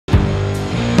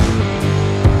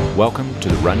Welcome to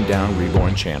the Rundown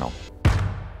Reborn channel.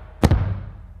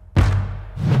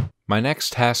 My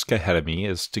next task ahead of me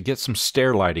is to get some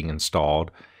stair lighting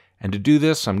installed, and to do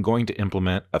this I'm going to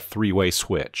implement a three-way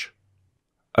switch.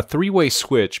 A three-way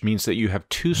switch means that you have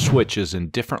two switches in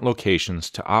different locations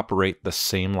to operate the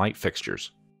same light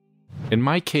fixtures. In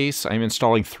my case, I'm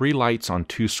installing 3 lights on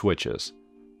 2 switches.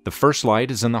 The first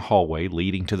light is in the hallway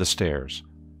leading to the stairs.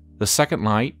 The second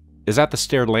light is at the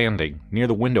stair landing near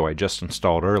the window I just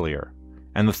installed earlier,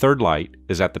 and the third light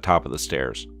is at the top of the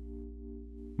stairs.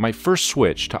 My first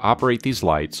switch to operate these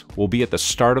lights will be at the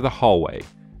start of the hallway,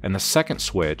 and the second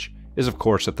switch is of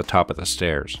course at the top of the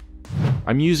stairs.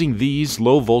 I'm using these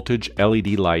low voltage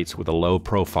LED lights with a low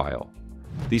profile.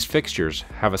 These fixtures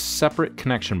have a separate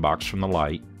connection box from the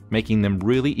light, making them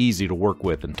really easy to work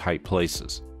with in tight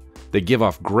places. They give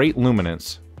off great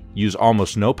luminance, use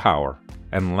almost no power,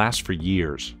 and last for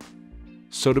years.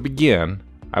 So to begin,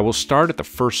 I will start at the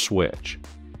first switch.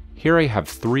 Here I have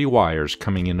 3 wires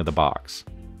coming into the box.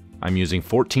 I'm using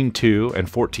 14-2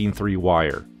 and 14-3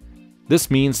 wire.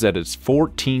 This means that it's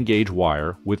 14 gauge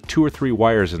wire with 2 or 3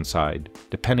 wires inside,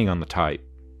 depending on the type.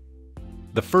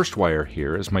 The first wire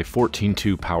here is my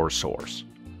 14-2 power source.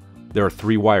 There are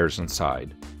 3 wires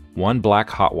inside, 1 black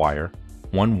hot wire,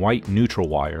 1 white neutral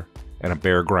wire, and a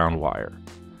bare ground wire.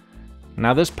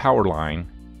 Now this power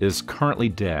line is currently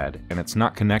dead and it's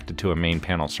not connected to a main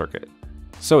panel circuit,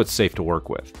 so it's safe to work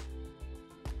with.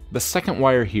 The second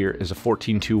wire here is a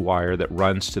 14-2 wire that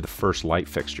runs to the first light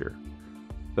fixture.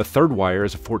 The third wire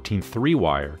is a 14-3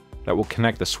 wire that will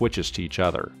connect the switches to each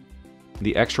other.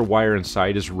 The extra wire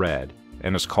inside is red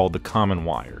and is called the common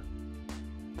wire.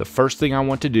 The first thing I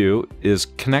want to do is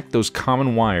connect those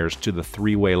common wires to the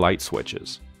 3-way light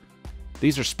switches.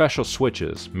 These are special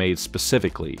switches made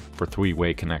specifically for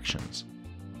 3-way connections.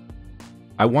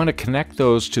 I want to connect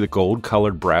those to the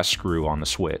gold-colored brass screw on the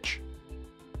switch.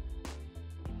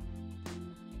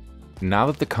 Now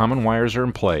that the common wires are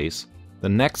in place, the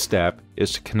next step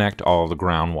is to connect all of the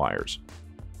ground wires.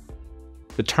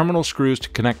 The terminal screws to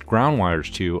connect ground wires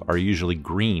to are usually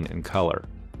green in color.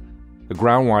 The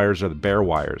ground wires are the bare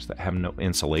wires that have no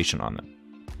insulation on them.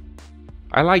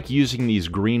 I like using these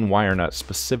green wire nuts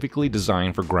specifically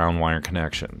designed for ground wire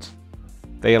connections.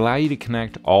 They allow you to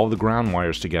connect all the ground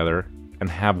wires together and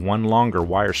have one longer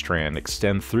wire strand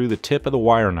extend through the tip of the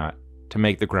wire nut to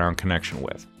make the ground connection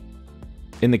with.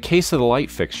 In the case of the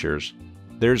light fixtures,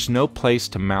 there's no place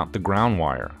to mount the ground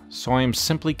wire, so I am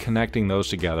simply connecting those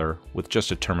together with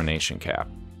just a termination cap.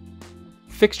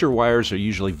 Fixture wires are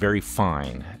usually very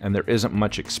fine and there isn't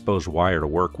much exposed wire to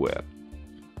work with.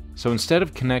 So instead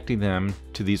of connecting them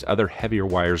to these other heavier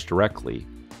wires directly,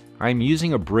 I'm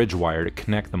using a bridge wire to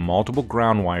connect the multiple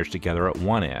ground wires together at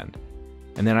one end,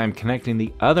 and then I'm connecting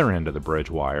the other end of the bridge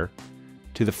wire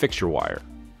to the fixture wire.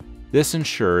 This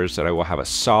ensures that I will have a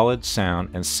solid,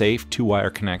 sound, and safe 2-wire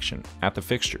connection at the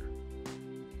fixture.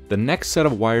 The next set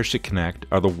of wires to connect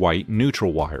are the white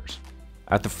neutral wires.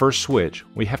 At the first switch,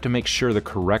 we have to make sure the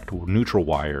correct neutral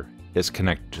wire is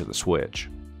connected to the switch.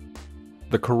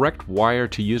 The correct wire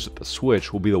to use at the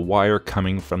switch will be the wire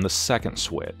coming from the second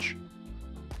switch.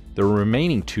 The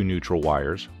remaining 2 neutral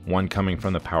wires, one coming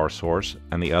from the power source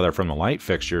and the other from the light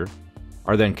fixture,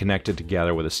 are then connected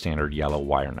together with a standard yellow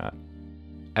wire nut.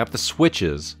 At the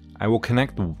switches, I will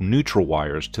connect the neutral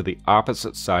wires to the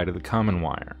opposite side of the common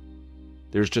wire.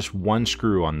 There's just one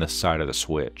screw on this side of the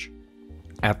switch.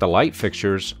 At the light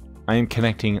fixtures, I am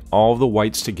connecting all of the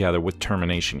whites together with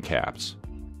termination caps,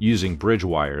 using bridge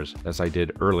wires as I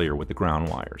did earlier with the ground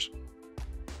wires.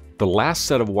 The last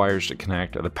set of wires to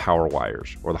connect are the power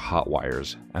wires, or the hot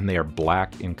wires, and they are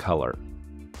black in color.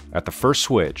 At the first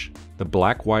switch, the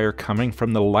black wire coming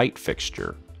from the light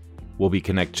fixture will be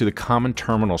connected to the common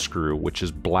terminal screw, which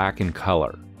is black in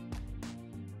color.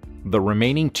 The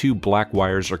remaining 2 black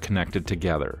wires are connected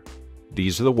together.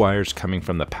 These are the wires coming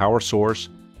from the power source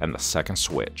and the second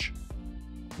switch.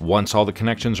 Once all the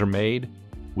connections are made,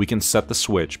 we can set the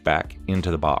switch back into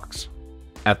the box.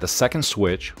 At the second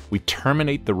switch, we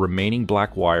terminate the remaining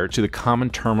black wire to the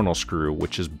common terminal screw,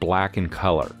 which is black in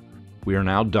color. We are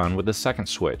now done with the second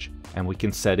switch, and we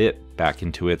can set it back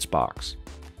into its box.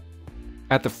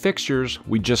 At the fixtures,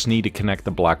 we just need to connect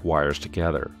the black wires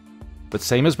together. But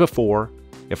same as before,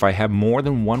 if I have more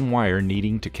than one wire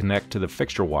needing to connect to the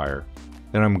fixture wire,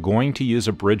 then I'm going to use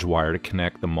a bridge wire to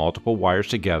connect the multiple wires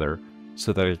together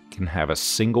so that it can have a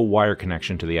single wire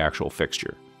connection to the actual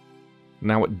fixture.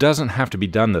 Now it doesn't have to be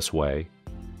done this way,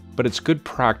 but it's good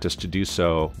practice to do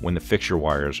so when the fixture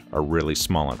wires are really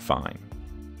small and fine.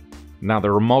 Now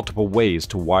there are multiple ways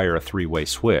to wire a 3-way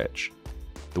switch.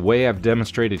 The way I've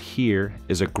demonstrated here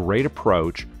is a great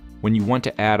approach when you want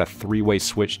to add a three-way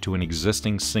switch to an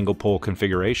existing single-pole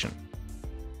configuration.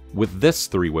 With this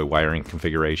three-way wiring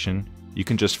configuration, you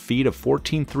can just feed a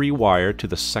 14-3 wire to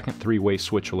the second three-way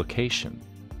switch location.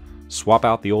 Swap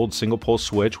out the old single-pole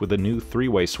switch with a new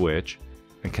three-way switch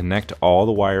and connect all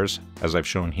the wires as I've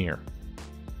shown here.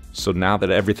 So now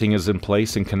that everything is in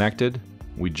place and connected,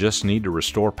 we just need to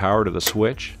restore power to the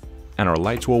switch and our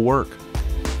lights will work.